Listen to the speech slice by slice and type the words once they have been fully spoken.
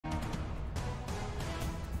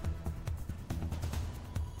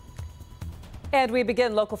And we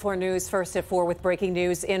begin Local 4 News first at 4 with breaking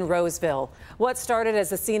news in Roseville. What started as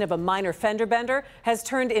the scene of a minor fender bender has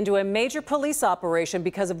turned into a major police operation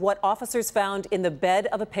because of what officers found in the bed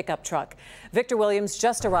of a pickup truck. Victor Williams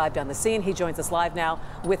just arrived on the scene. He joins us live now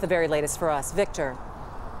with the very latest for us. Victor.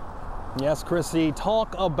 Yes, Chrissy,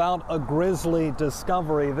 talk about a grisly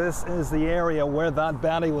discovery. This is the area where that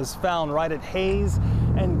body was found, right at Hayes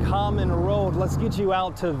and Common Road. Let's get you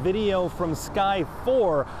out to video from Sky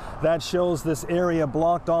 4 that shows this area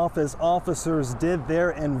blocked off as officers did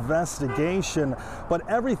their investigation. But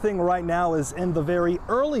everything right now is in the very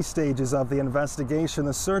early stages of the investigation.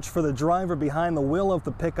 The search for the driver behind the wheel of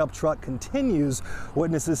the pickup truck continues.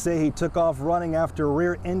 Witnesses say he took off running after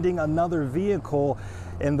rear-ending another vehicle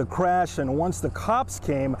in the crash, and once the cops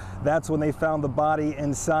came, that's when they found the body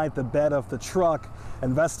inside the bed of the truck.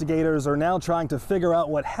 Investigators are now trying to figure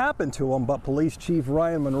out what happened to him, but Police Chief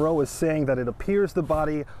Ryan Monroe is saying that it appears the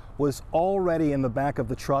body was already in the back of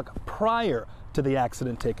the truck prior to the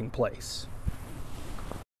accident taking place.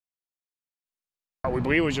 We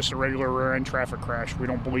believe it was just a regular rear-end traffic crash. We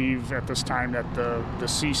don't believe at this time that the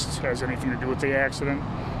deceased has anything to do with the accident.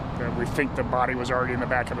 We think the body was already in the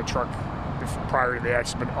back of the truck prior to the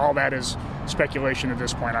accident. But all that is speculation at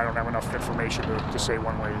this point. I don't have enough information to say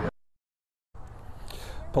one way or the other.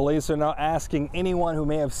 Police are now asking anyone who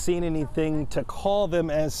may have seen anything to call them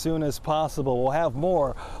as soon as possible. We'll have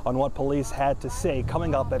more on what police had to say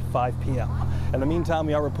coming up at 5 p.m. In the meantime,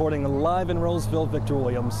 we are reporting live in Roseville. Victor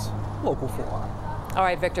Williams, Local 4. All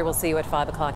right, Victor, we'll see you at 5 o'clock.